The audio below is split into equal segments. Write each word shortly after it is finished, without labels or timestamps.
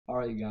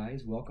Alright you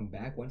guys, welcome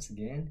back once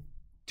again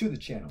to the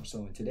channel. So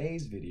in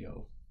today's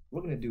video,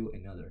 we're going to do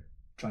another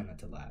Try Not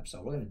to Laugh. So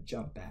we're going to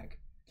jump back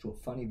to a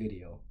funny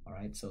video.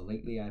 Alright, so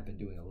lately I've been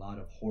doing a lot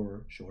of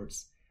horror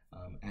shorts,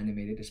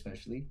 animated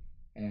especially,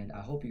 and I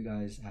hope you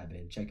guys have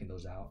been checking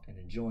those out and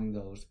enjoying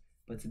those.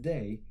 But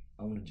today,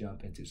 I want to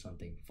jump into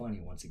something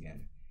funny once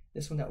again.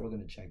 This one that we're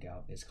going to check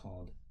out is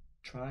called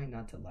Try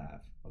Not to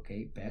Laugh,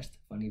 okay? Best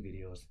Funny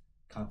Videos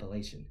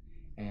Compilation.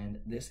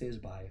 And this is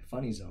by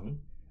Funny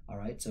Zone.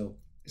 Alright, so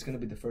it's going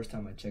to be the first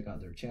time I check out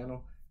their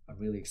channel. I'm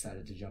really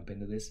excited to jump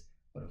into this.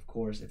 But of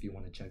course, if you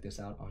want to check this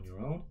out on your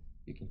own,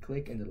 you can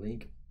click in the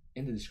link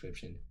in the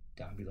description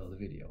down below the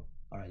video.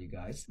 Alright, you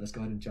guys, let's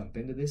go ahead and jump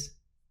into this,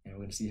 and we're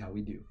going to see how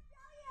we do.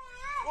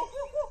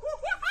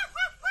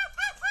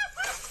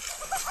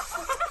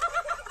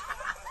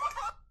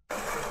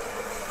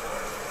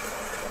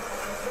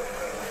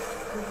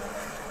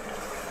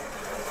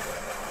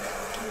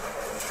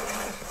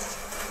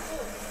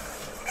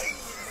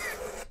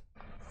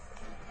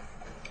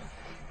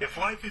 If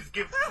life is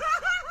given.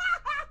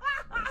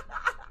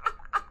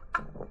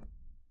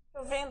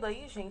 Tá vendo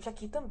aí, gente?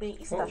 Aqui também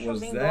está What was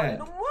chovendo that?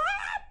 no mapa.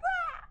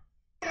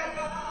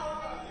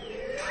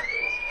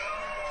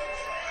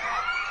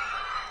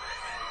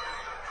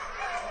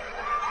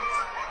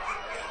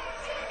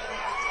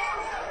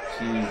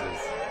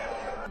 Jesus.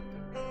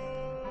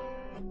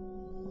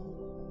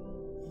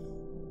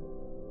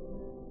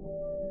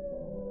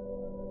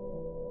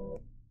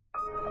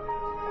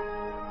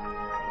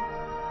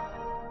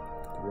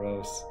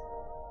 Gross.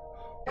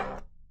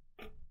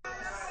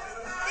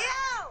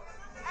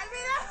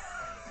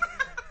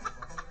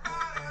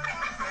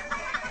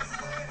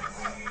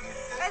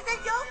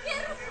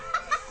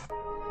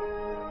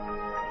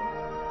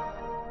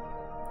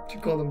 Did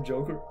you call him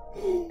Joker?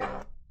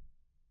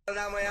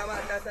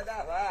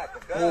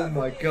 Oh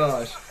my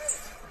gosh.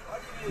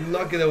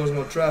 Lucky there was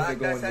no traffic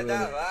going through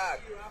it.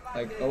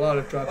 Like a lot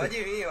of traffic.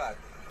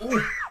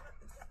 Ooh.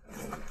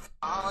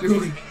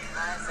 Dude.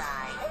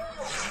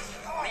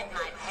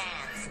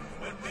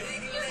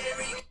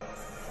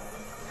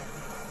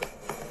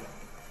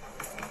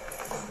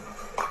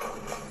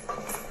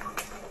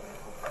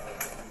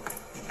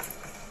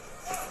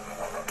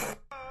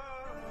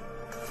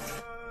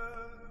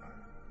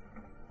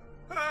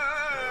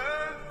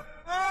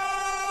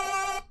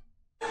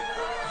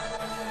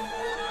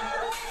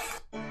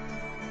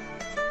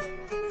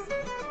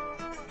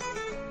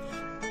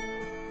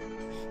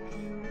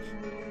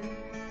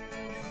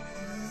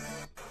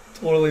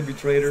 Totally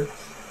betrayed her.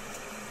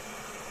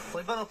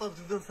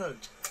 بدون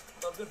ثلج.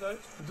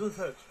 بدون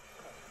ثلج.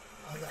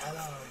 هذا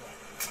علامة.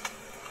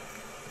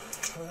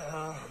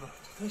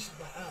 ليش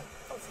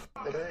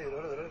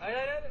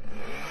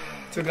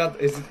Took out.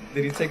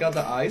 Did he take out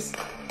the ice?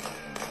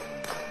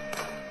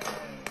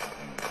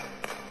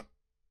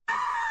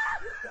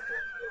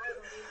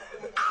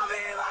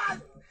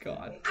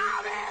 God.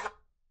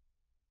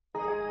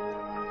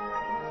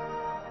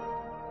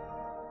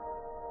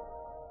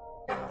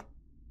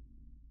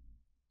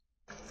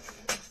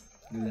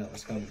 Knew that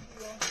was coming.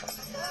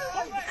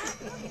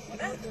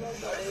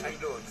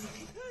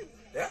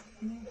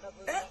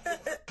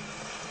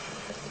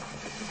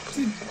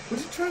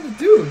 What's he trying to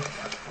do?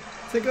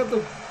 Take out the...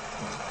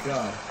 Oh,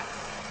 God.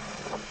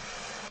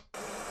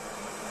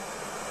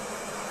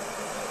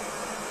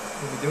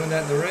 He'll be doing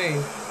that in the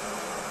rain.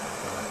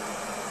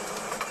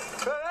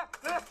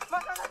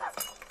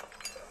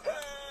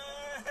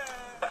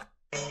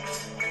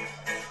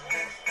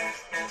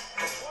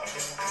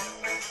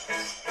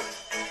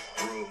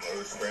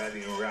 Rumors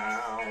spreading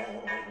around.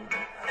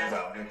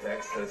 Down in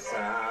Texas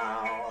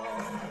sound.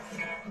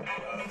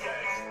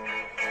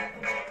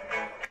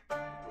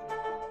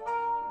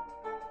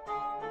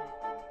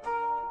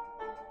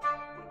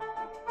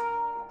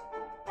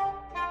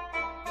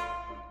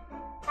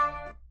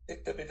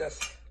 اكتب بس.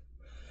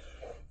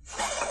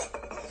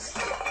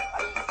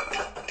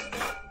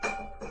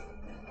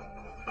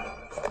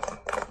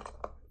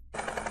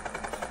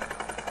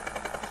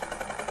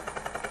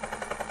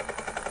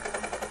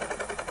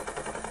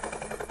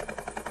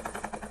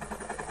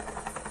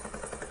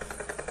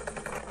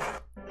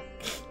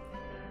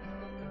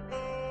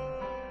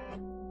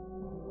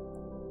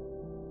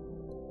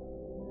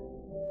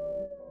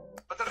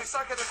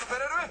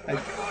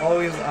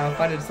 I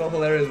find it so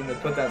hilarious when they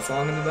put that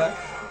song in the back.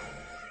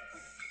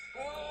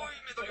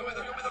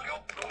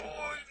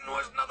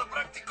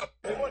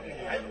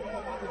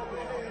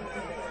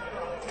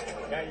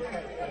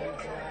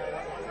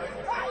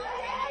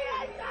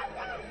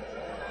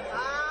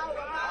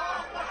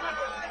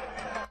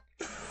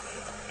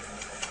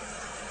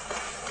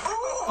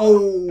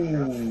 Oh.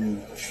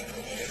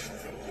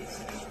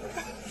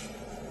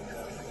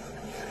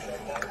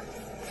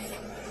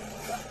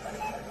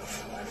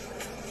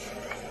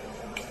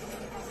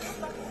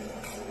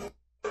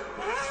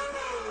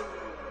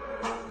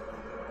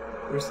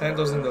 Where's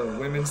Santos in the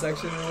women's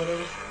section or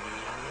whatever?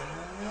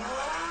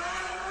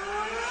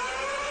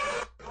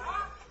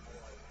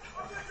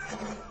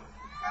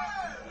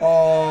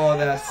 Oh,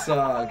 that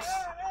sucks.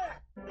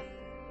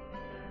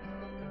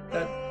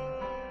 That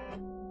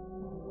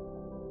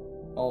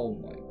Oh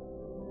my.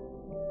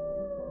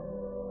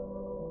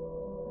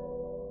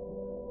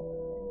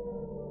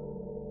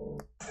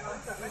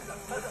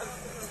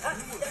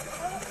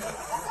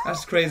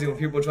 That's crazy when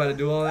people try to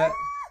do all that.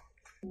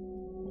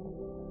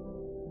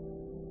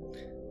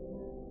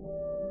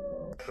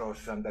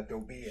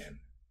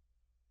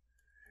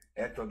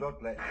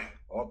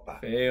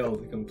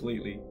 Failed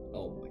completely.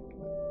 Oh my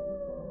god.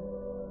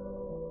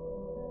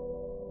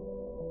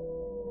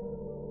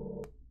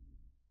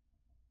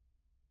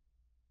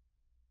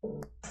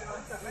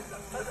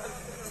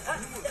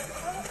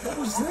 What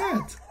was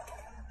that?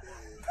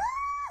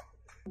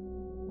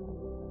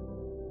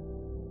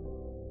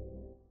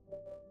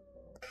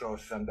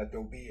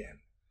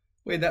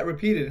 Wait, that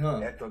repeated, huh?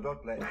 What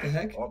the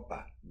heck?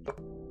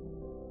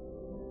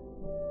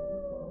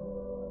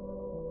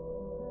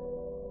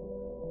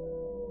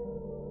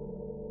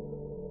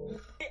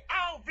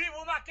 Ao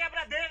vivo na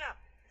quebradeira!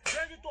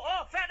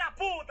 Oh, fé da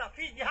puta,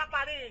 filho de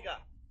rapariga!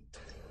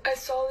 I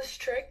saw this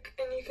trick,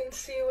 and you can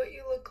see what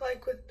you look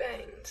like with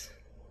bangs.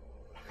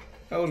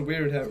 That was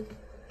weird.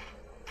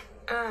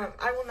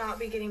 I will not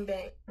be getting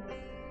banged.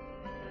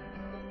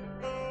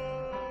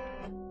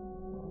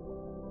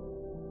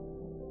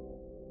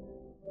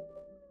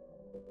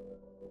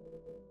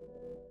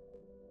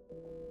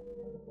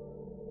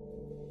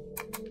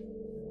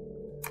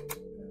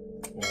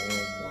 Oh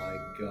my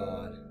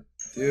god.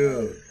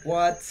 Dude,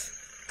 what?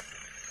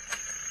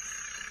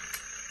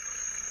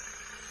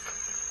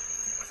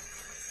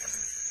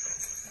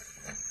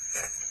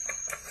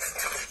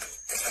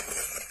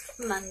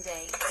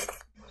 Monday.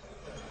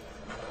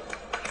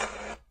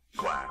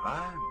 Guava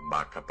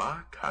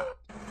Macabaka.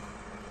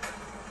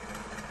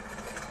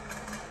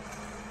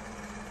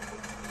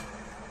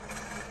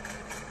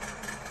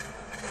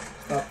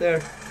 Stop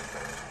there.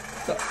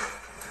 Stop.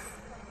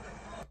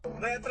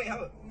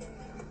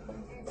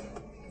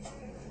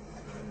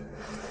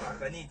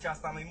 Dacă nici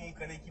asta nu-i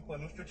muncă în echipă,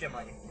 nu știu ce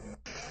mai e.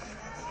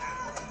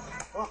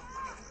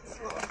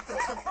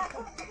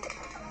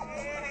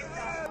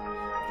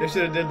 They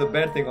should have did the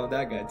bed thing on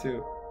that guy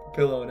too. The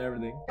pillow and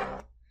everything.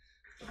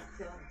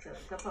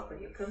 Papa,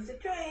 here comes the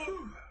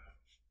train.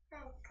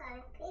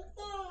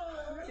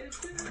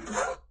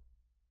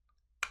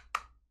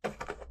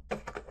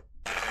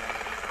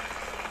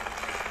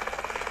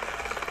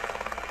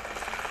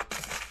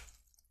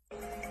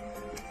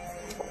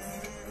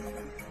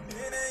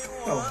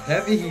 How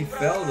heavy he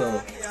fell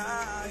though.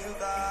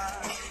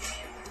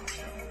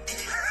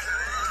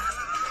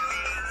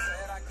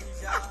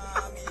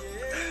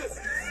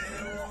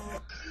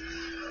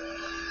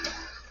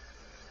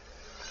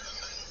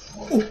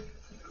 Oh.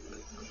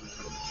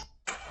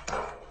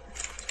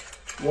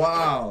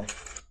 Wow.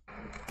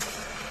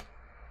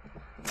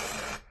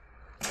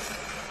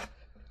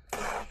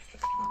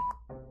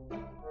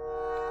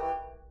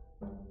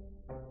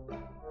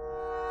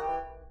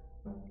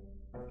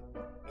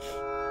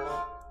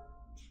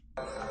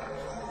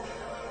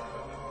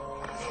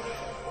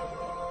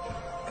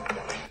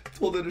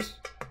 Told it.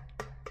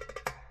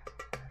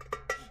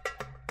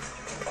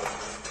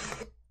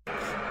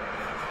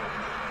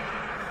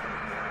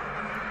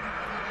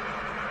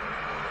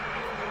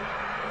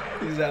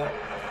 He's out.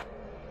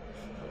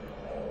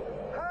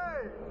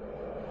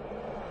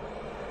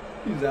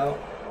 He's out.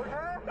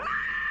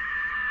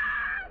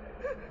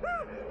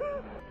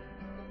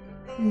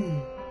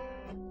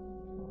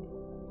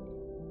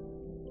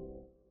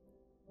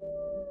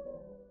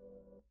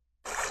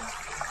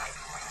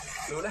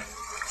 Lho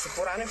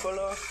sepurane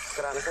bolo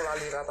geranku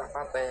lali rata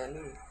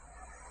pateni.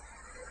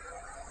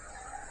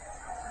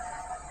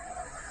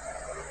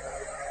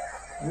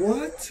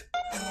 What?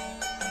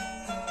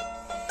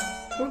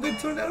 Don't they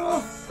turn that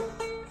off?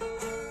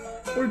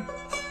 Or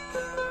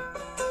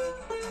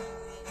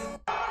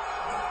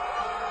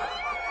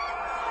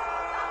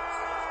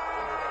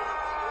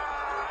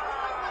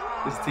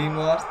his team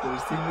lost? Did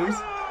his team lose?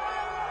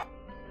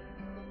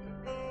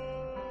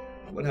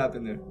 What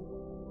happened there?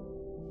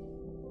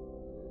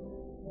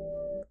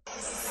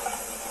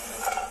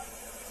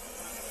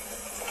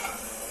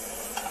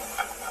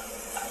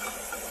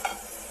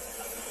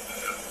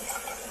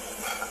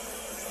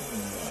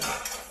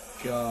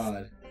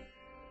 God.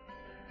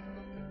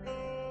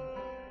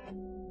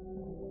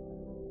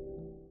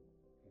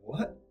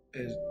 What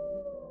is...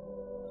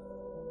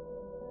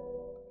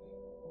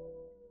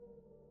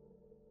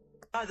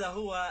 هذا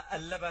هو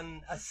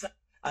اللبن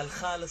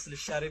الخالص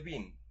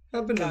للشاربين.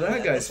 happened to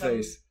that guy's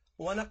face?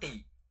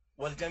 ونقي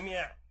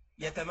والجميع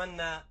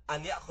يتمنى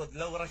أن يأخذ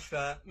لو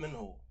رشفة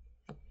منه.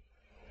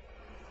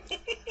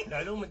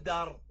 لعلوم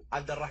الدار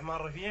عبد الرحمن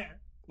رفيع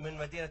من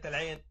مدينة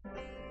العين.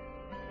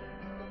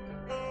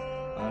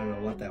 I don't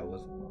know what that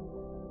was.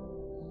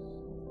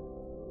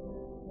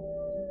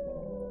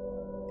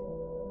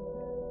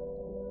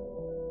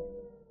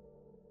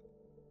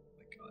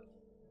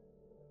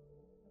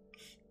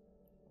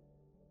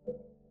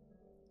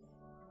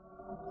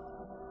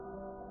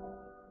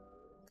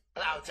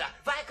 Cláudia,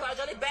 vai,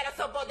 Cláudia, libera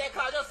seu poder,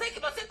 Cláudia. Eu sei que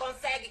você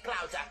consegue,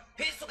 Cláudia.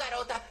 Isso,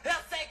 garota.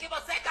 Eu sei que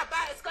você é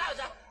capaz,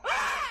 Cláudia.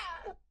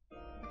 Ah!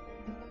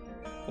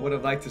 I would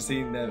have liked to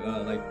see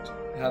them like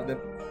have them.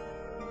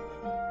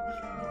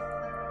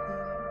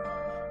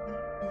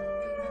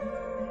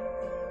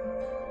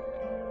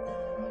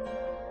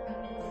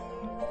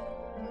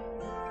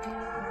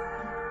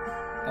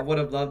 I would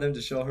have loved them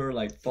to show her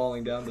like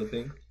falling down the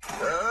thing.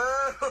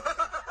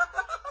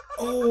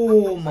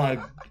 Oh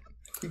my!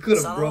 He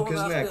could have broke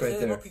his neck right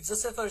there.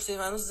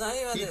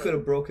 He could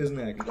have broke his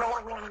neck.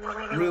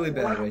 Really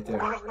bad right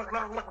there.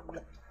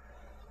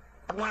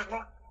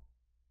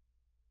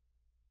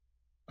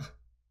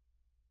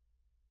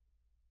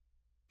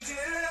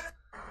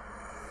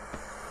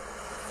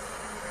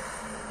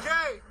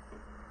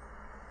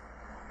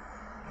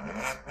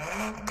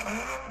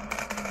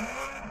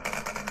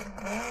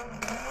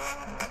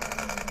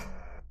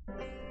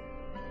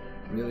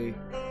 Really?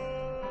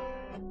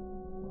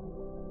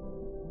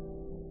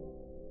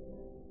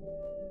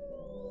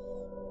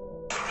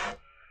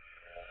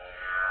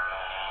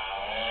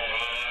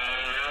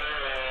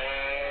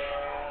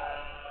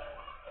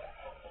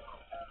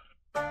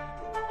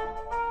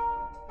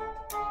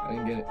 I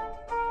didn't get it.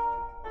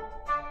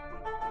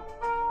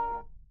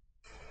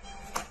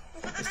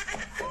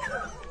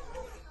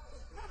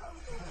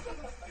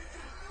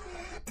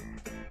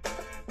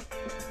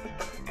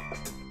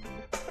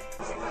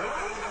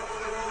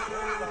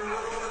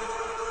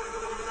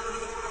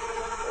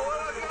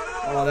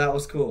 Oh, that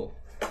was cool.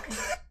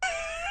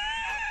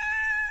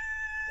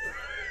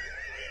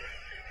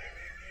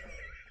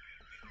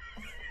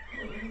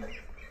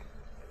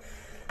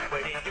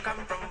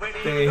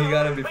 Dang, he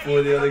got him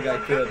before the other guy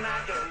could.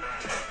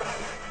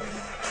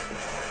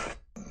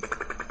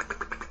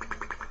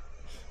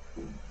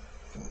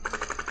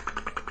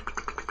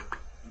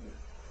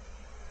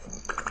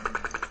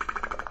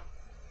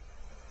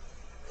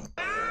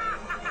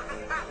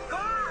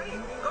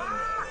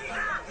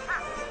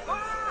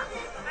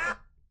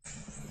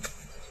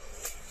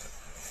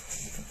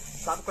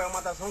 Sabe qual é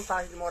uma das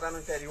vantagens de morar no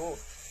interior?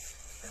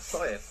 É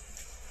só essa.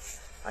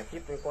 Aqui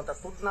tu encontra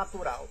tudo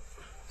natural.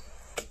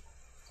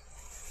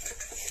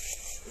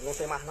 Não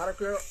tem mais nada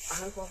que eu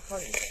arranco pra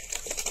fazer.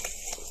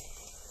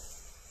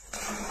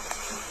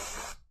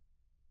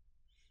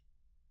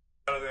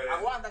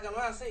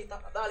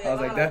 I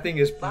was like, that thing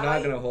is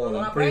not gonna hold.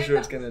 I'm pretty sure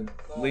it's gonna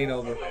lean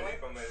over.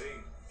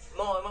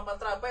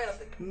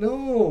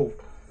 No!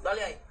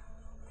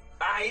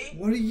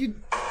 What are you?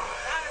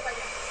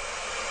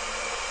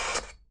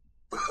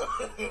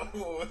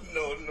 No.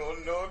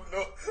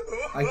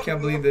 I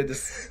can't believe they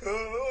just.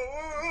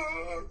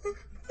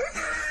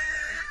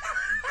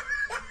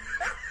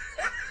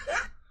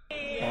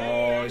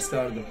 Oh, he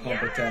started the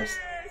pumper test.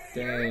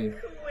 Dang.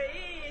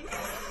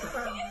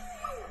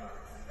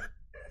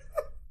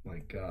 My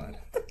God.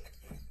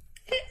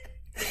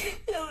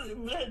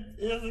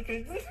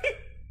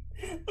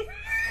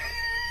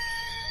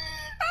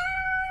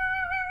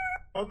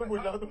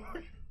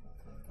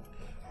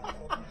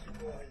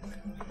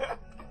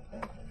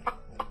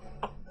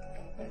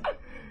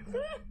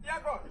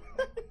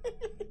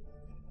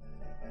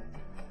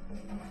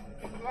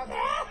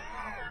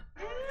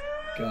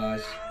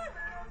 Gosh.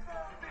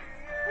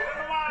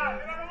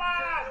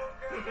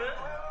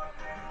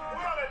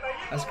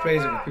 That's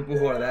crazy for people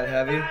who are that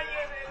heavy.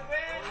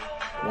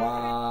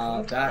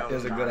 Wow, that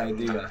is a good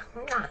idea.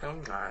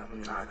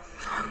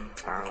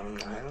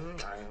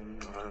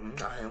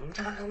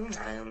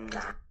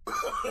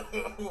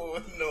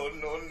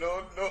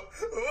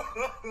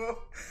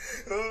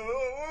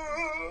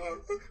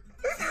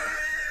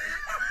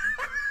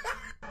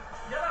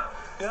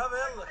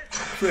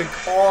 Drink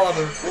all of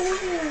them.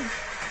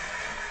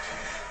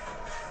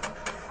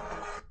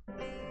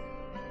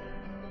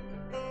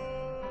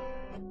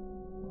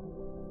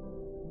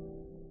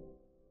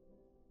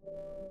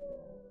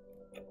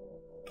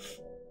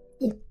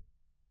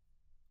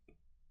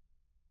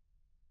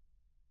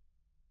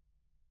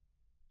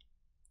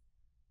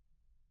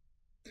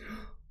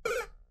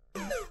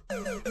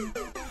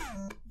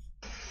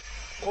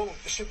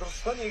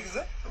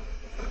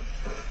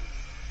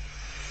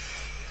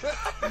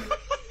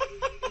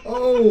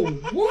 Oh,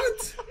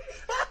 what?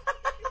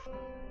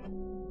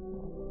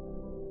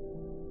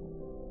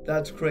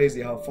 That's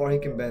crazy how far he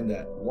can bend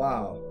that.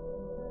 Wow.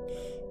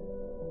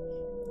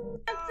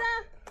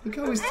 Look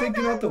how he's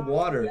taking out the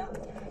water.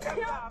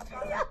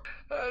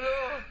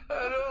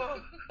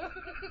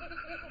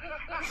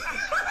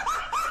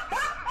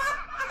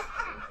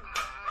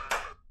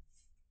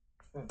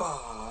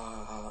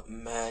 Bah,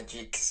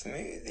 magic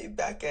smoothie,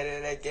 back at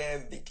it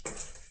again.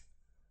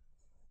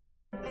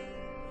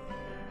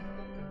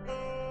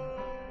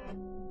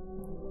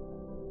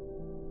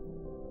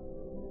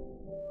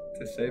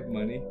 To save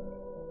money?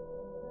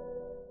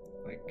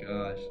 My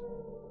gosh.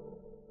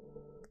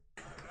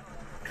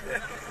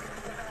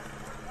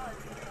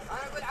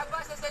 انا اقول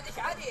عباس اسدش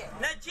عادي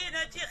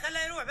نجيه خليه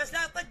يروح بس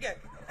لا يطقك.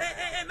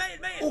 ايه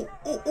ميل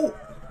Oh.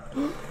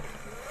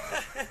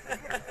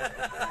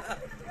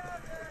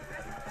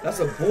 That's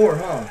a boar,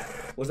 huh?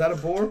 Was that a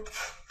boar?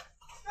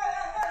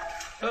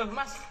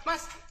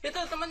 Mas, itu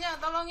temennya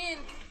tolongin.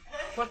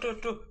 Waduh,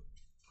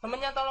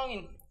 temennya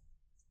tolongin.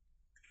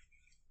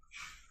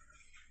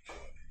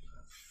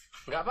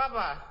 Gak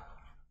apa-apa.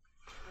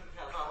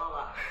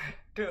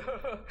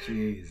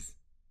 Jeez.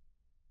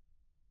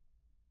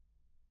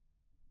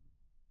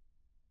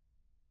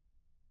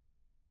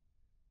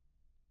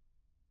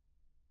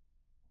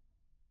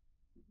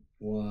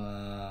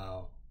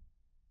 Wow.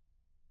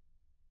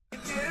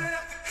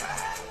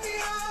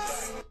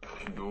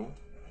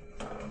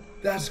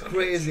 That's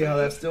crazy how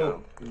that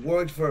still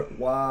worked for.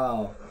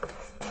 Wow.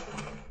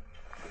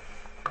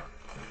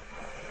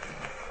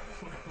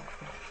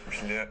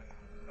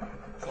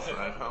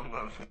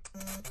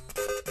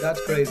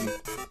 That's crazy.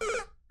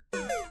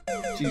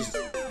 Jesus.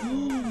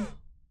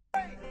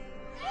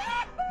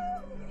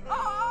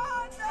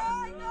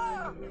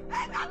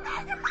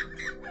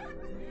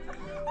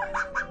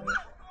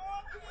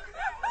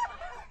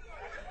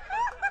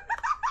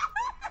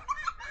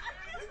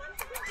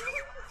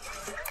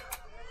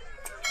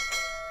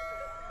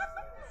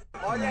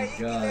 Olha aí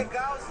que God.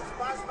 legal esse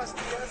espaço para as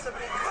crianças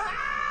brincar.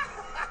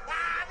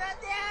 Meu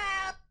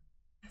Deus!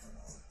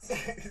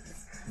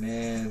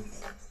 Man.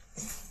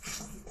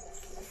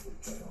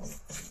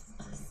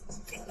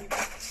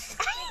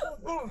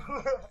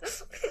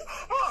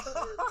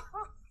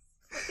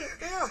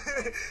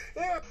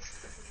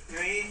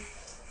 Three,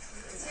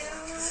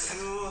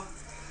 two,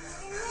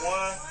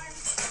 one.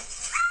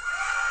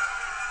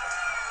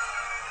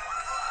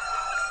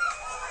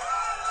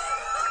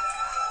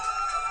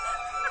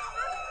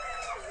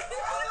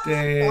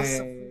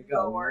 Dang.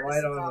 Got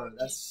right on her.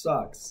 That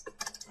sucks.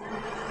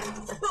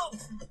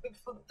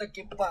 Puta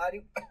que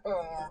pariu.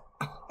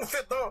 O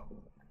fedor.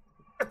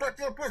 É pra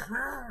quê?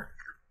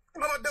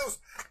 Meu Deus.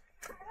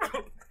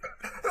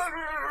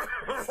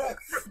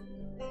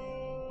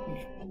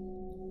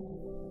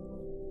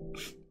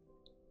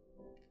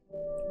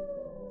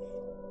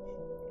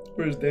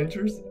 For his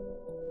dentures?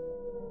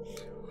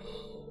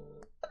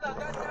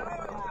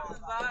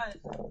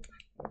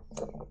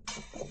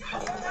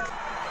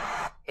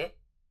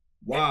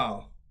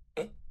 Wow.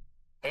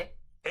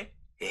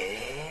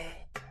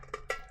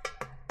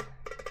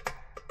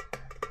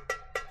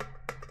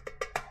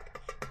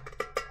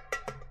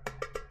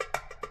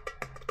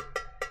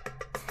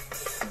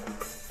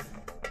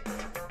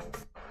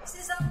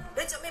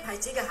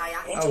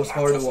 That was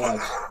hard to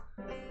watch.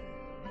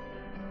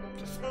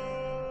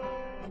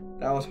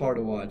 That was hard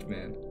to watch,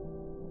 man.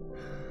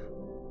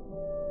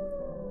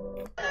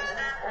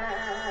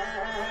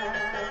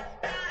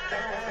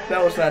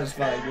 That was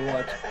satisfying to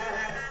watch.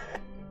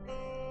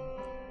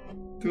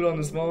 Dude on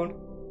his phone.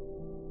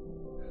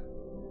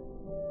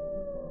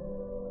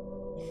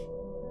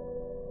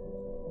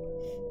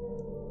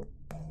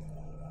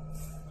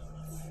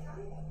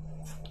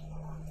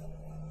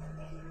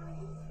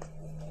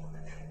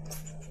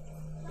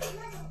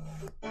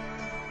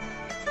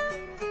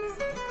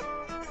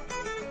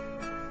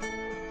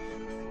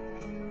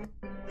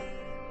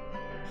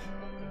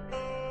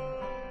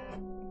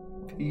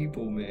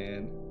 People,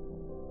 man.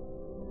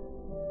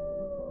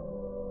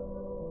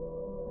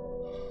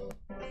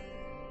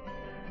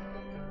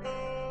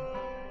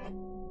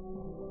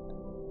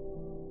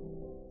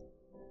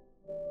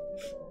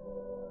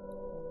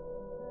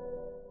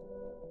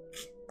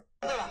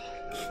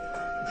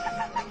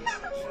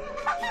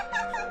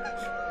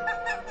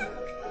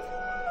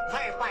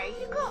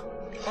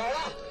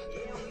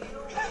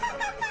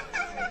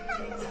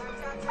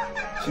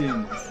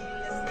 Jeez.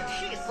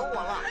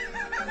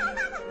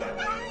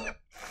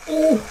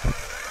 Oh!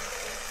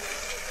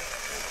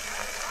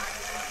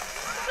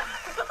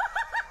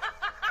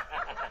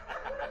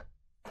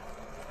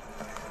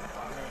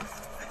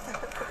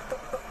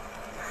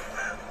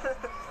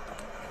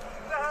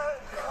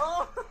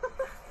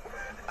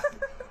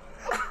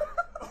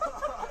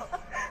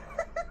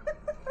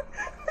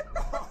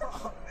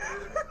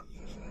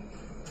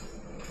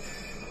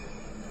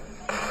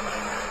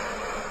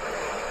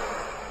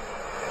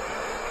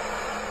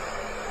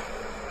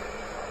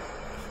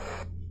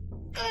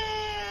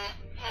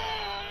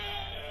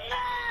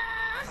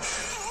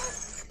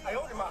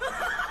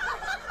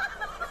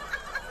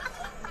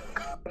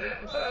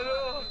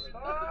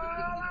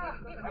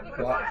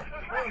 What?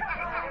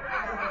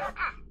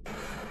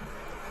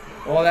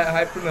 All that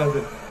hype for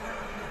nothing.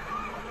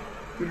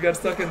 Dude got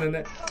stuck in the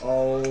net.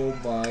 Oh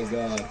my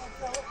god.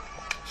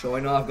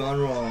 Showing off gone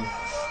wrong.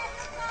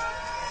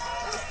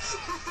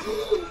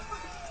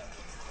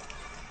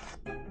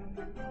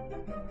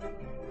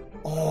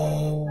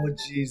 Oh,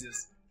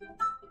 Jesus.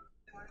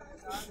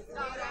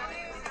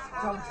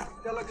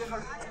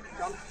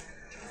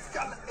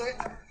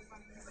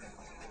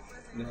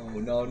 No,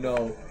 no,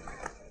 no.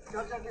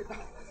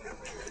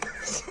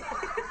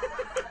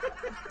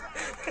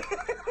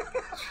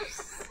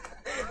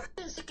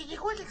 Desde que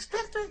llegó el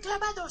experto en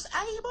clavados,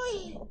 ahí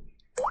voy.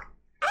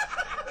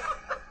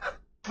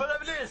 بلا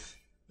ابليس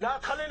لا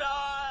تخليني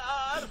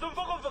ارسم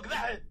فوق انفك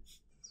دحين.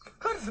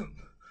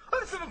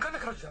 ارسم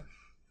كانك رجل.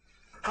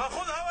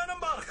 هاخذها وانا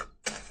مبارك.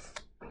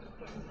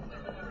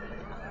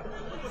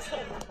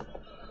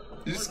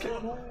 You just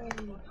can't.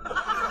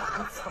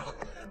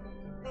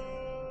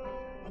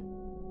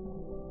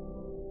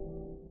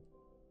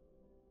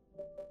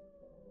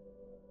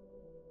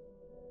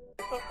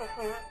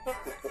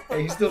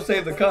 Hey, he still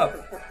saved the cup.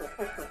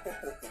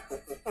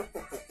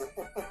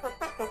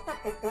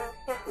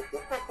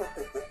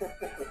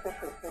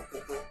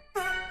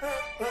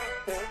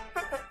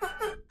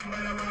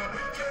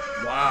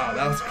 Wow,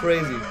 that was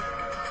crazy.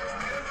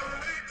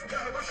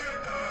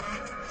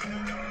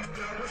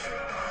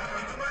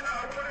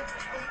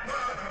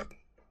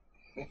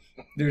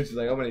 Dude's just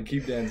like, I'm gonna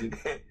keep dancing.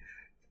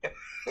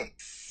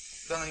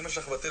 דנה, אמא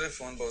שלך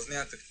בטלפון,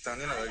 באוזניה,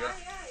 תעני לה רגע.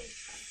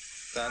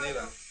 תעני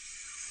לה.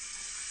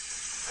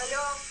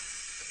 אלו.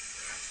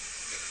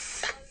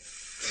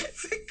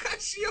 זה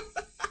קשיו.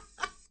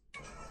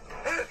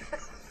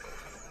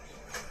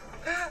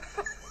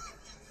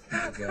 Oh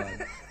my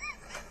God.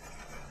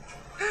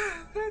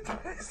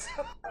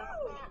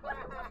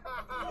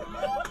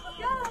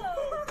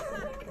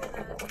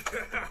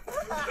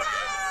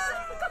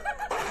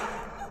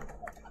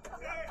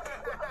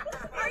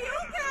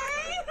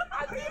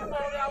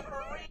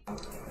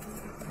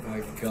 Oh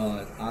my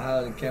God,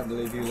 I can't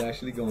believe he was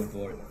actually going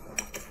for it.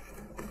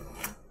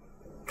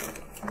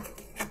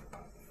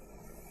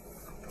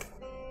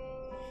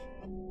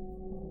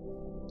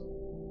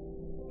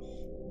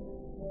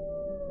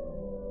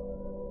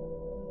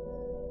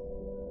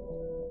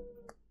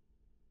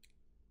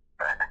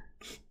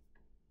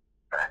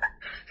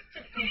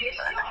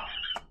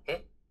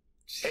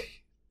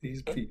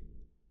 These people.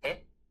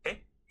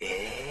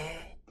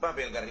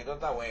 Papi, el carrito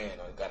está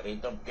bueno. El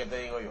carrito, ¿qué te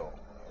digo yo?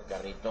 El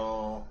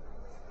carrito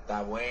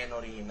está bueno,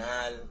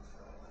 original.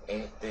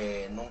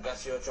 Nunca ha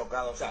sido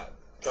chocado. O sea,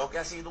 choque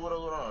así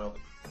duro no.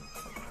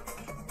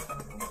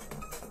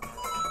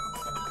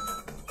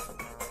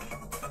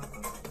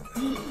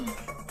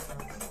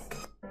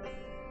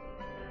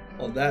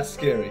 Oh, that's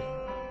scary.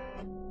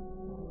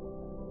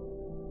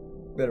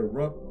 Better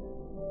run.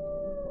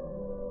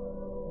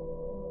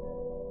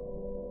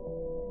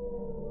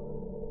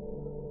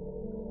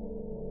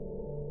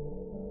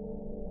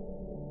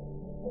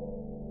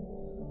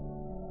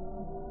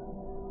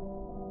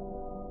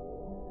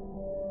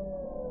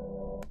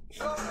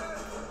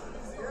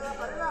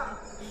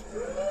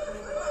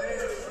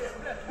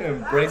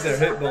 And break their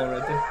hip bone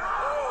right there.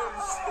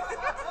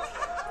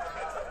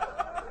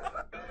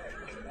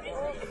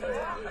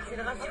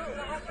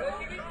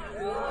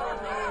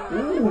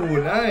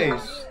 Ooh,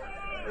 nice.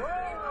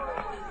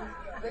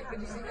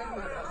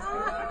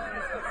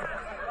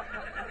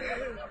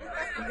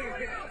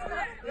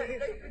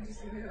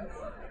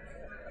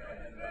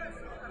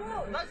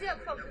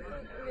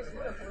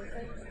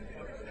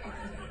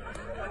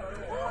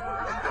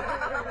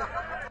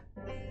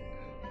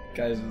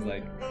 Guys was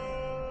like,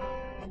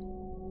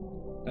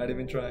 not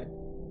even trying.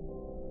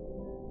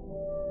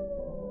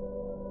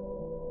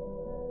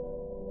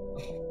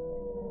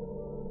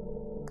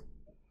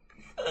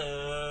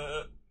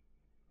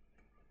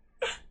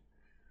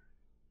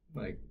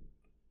 Like,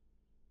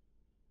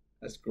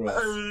 that's gross.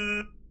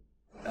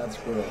 That's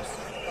gross.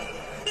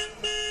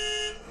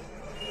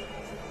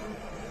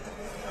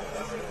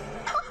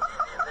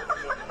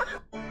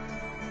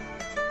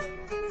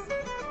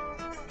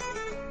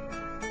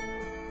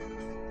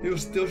 He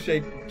was still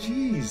shaking.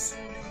 Jeez.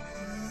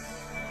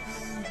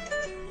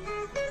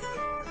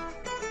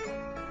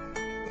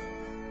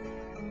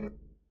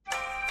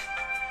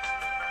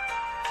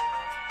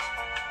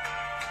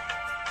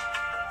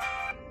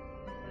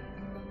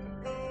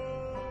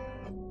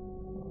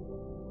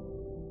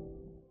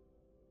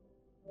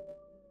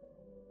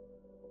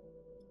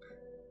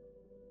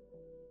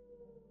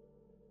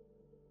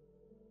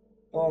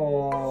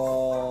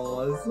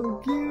 Oh, that's so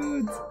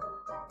cute.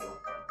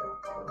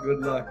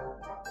 Good luck.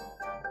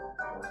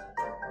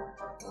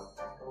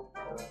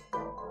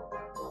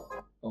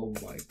 Oh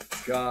my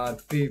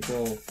God,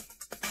 people.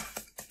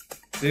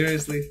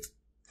 Seriously?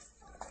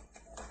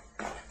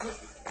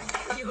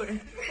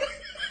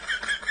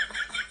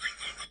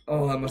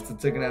 Oh, I must have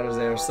taken out his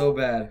air so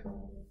bad.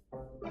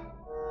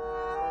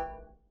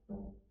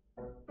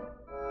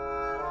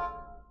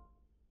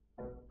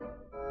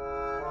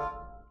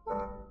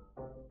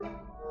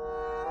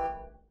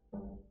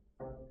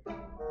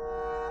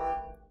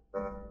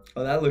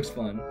 Oh, that looks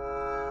fun.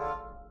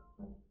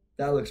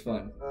 That looks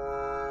fun.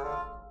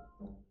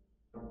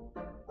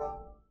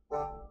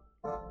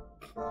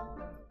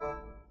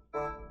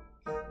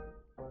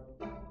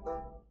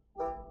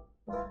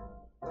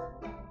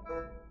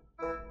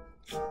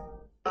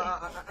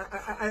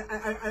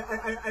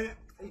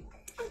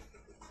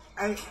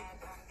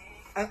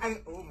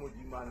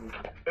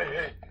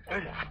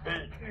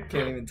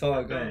 Can't even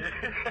talk, huh?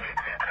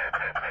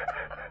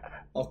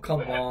 Oh,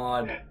 come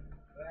on.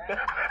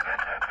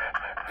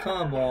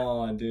 Come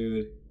on,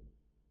 dude.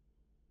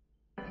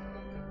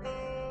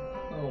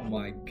 Oh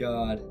my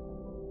God.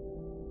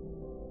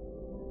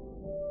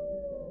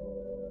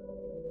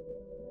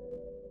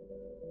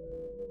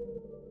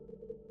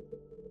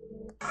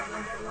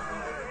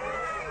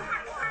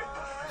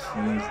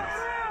 Jesus.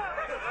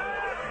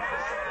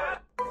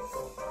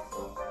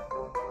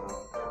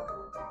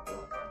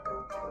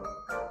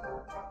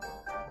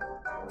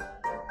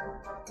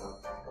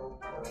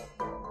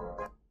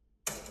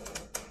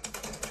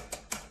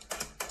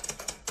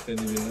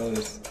 Didn't even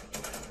notice.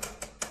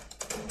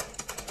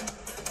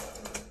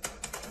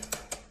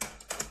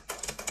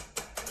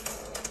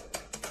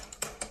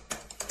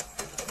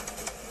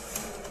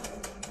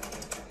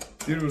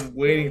 Dude was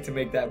waiting to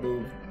make that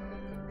move.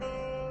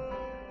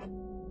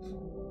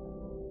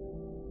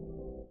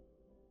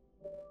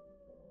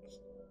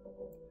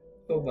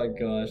 Oh my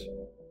gosh.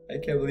 I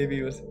can't believe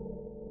he was...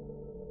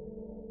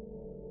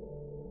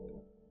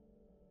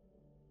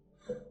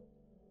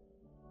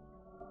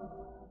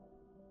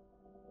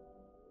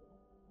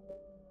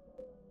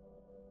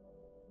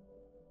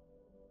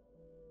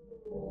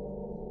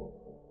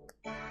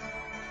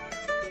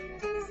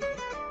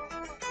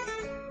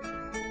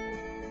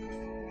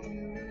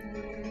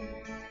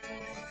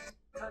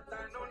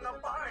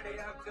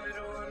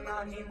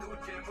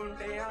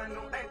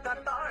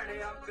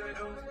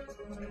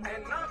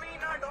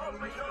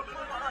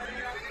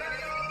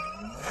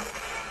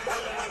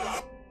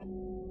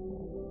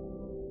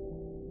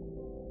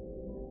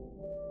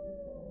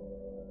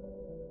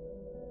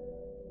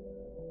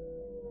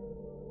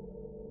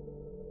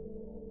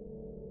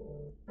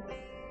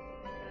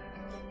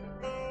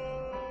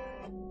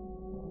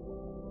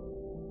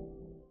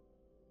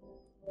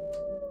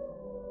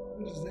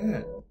 What is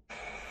that?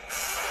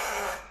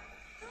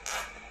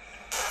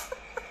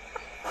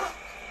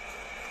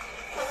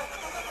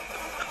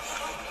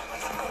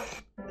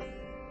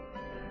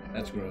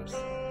 That's gross.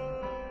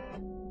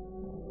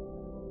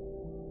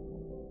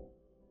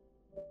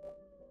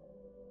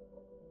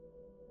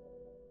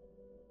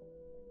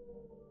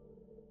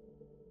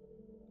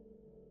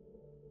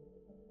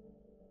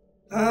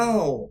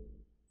 Ow!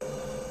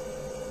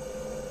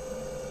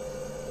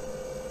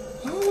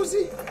 How was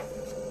he?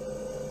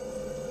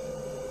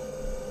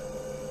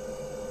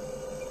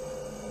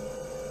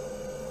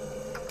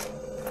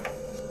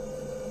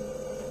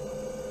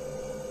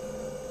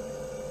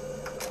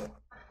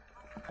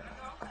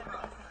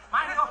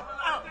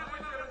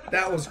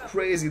 That was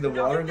crazy, the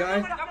water guy.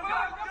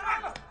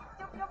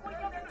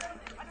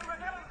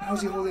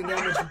 How's he holding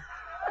that much?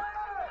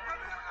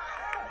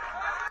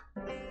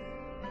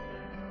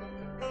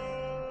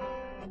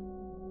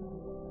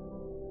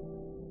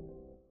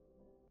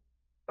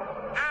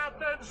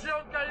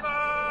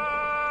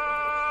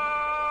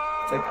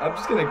 It's like, I'm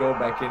just gonna go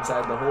back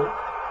inside the hole.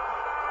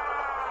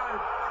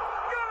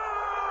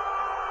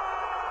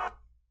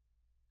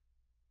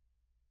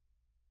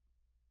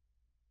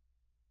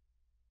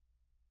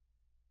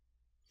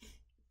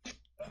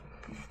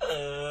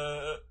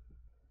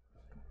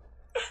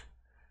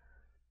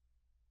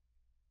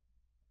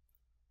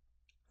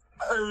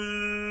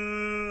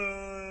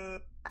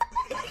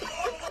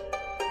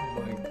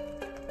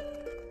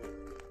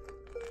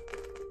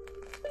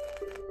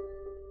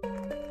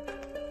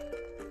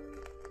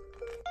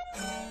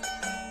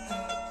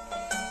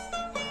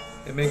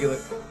 They make it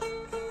look...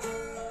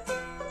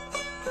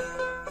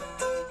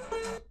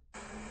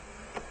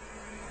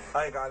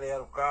 Aí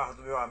galera, o carro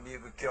do meu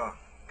amigo aqui, ó,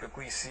 que eu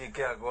conheci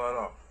aqui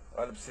agora, ó.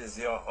 Olha pra vocês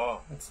verem,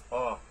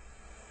 ó.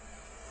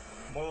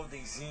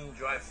 Moldenzinho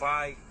de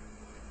Wi-Fi.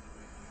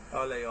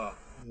 Olha aí, ó.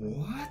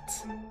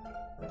 What?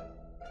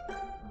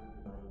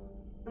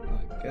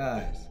 Oh,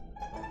 guys.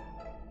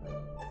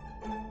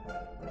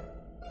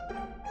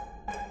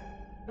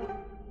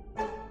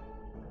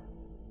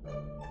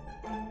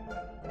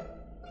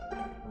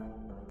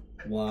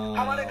 Wow.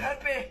 हमारे घर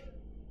पे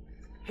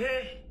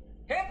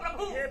हे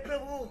प्रभु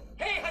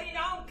हे हरि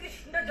राम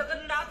कृष्ण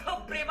जगन्नाथ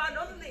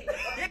प्रेमानंद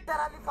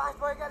जरा भी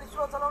fast हो गया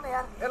slow चलाओ ना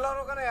यार ए लो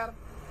रोको ना यार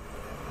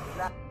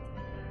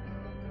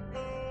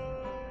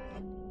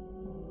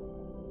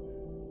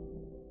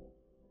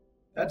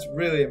That's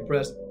really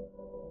impressive.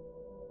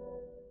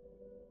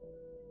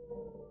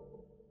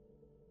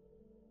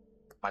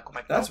 Mas como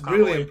é que That's tá o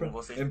really calor aí com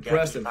vocês?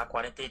 impressive. Tá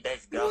 40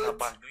 graus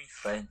abaixo do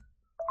inferno.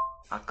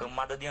 A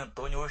camada de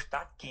Antônio hoje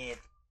tá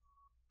quente.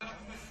 Oh,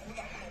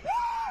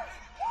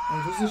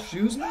 was his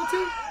shoes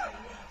melting?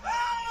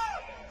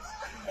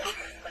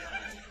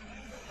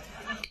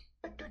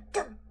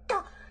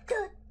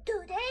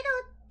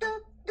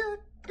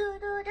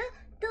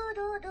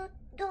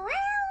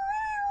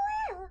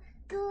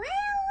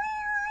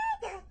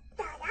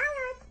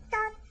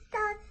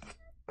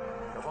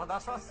 Eu vou andar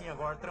sozinho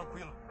agora,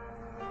 tranquilo.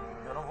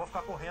 Eu não vou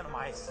ficar correndo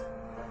mais.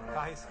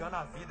 Ficar arriscando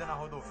a vida na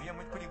rodovia é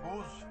muito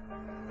perigoso.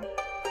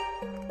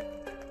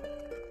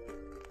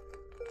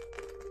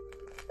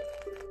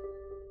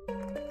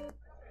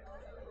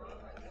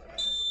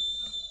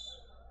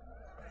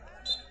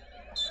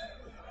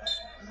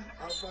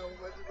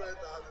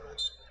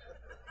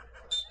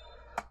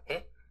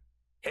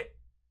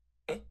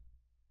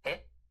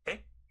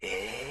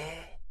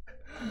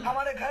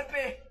 हमारे घर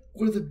पे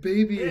Where the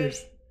baby is?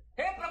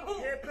 हे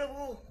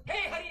प्रभु हे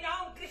हरि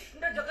राम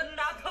कृष्ण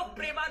जगन्नाथ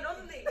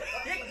प्रेमानंद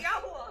ये क्या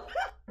हुआ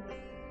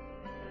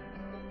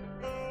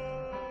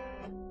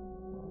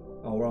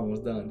Oh, we're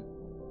almost done.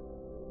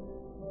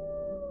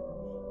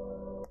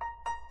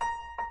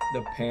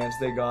 The pants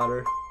they got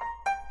her.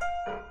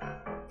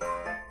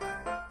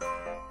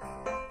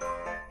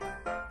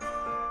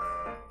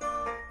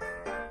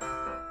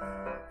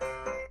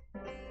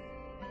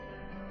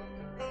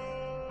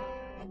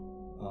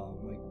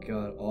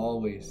 god,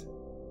 always.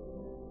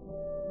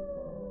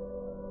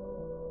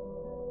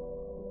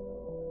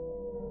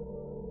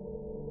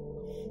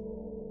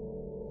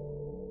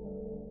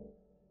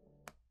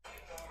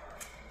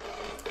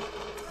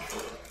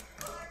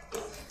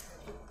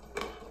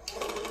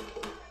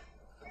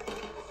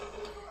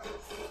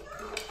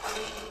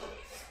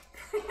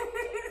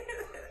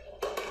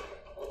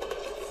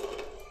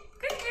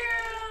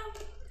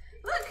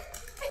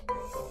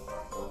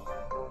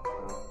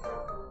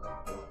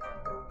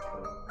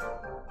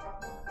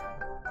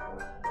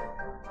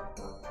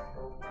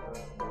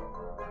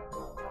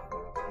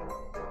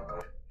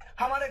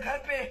 हमारे घर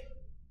पे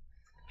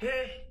हे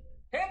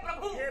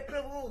प्रभु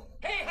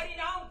हे Hari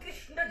Ram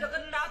Krishna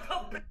Jagannath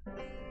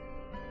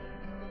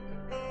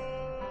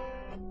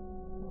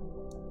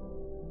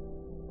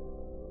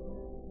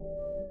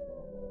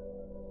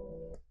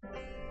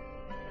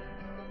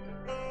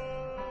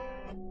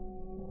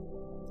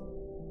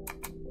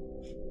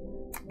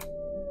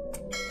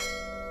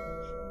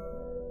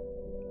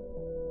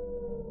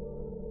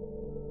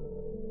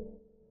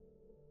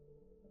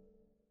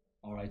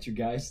Alright, you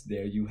guys,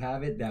 there you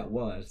have it. That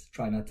was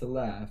Try Not to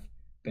Laugh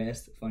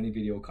Best Funny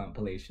Video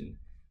Compilation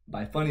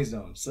by Funny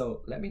Zone.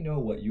 So let me know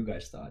what you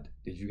guys thought.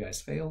 Did you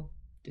guys fail?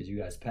 Did you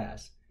guys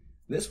pass?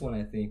 This one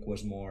I think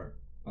was more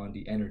on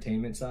the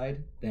entertainment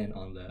side than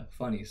on the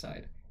funny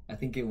side. I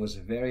think it was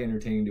very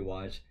entertaining to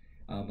watch.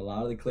 A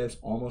lot of the clips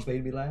almost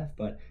made me laugh,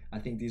 but I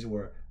think these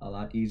were a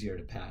lot easier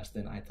to pass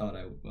than I thought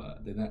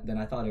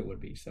it would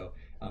be. So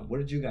what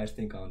did you guys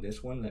think on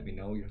this one? Let me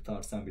know your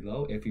thoughts down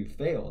below. If you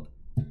failed,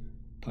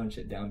 punch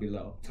it down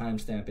below,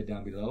 timestamp it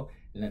down below,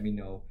 and let me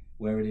know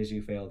where it is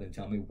you failed and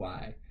tell me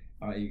why.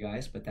 Alright, you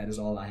guys, but that is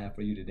all I have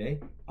for you today.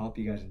 I hope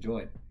you guys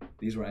enjoyed.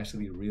 These were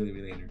actually really,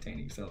 really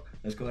entertaining. So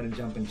let's go ahead and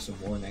jump into some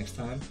more next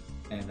time,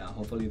 and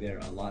hopefully they're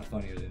a lot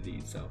funnier than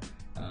these. So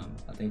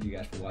I thank you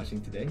guys for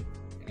watching today,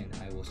 and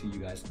I will see you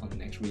guys on the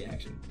next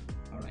reaction.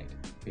 Alright,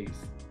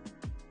 peace.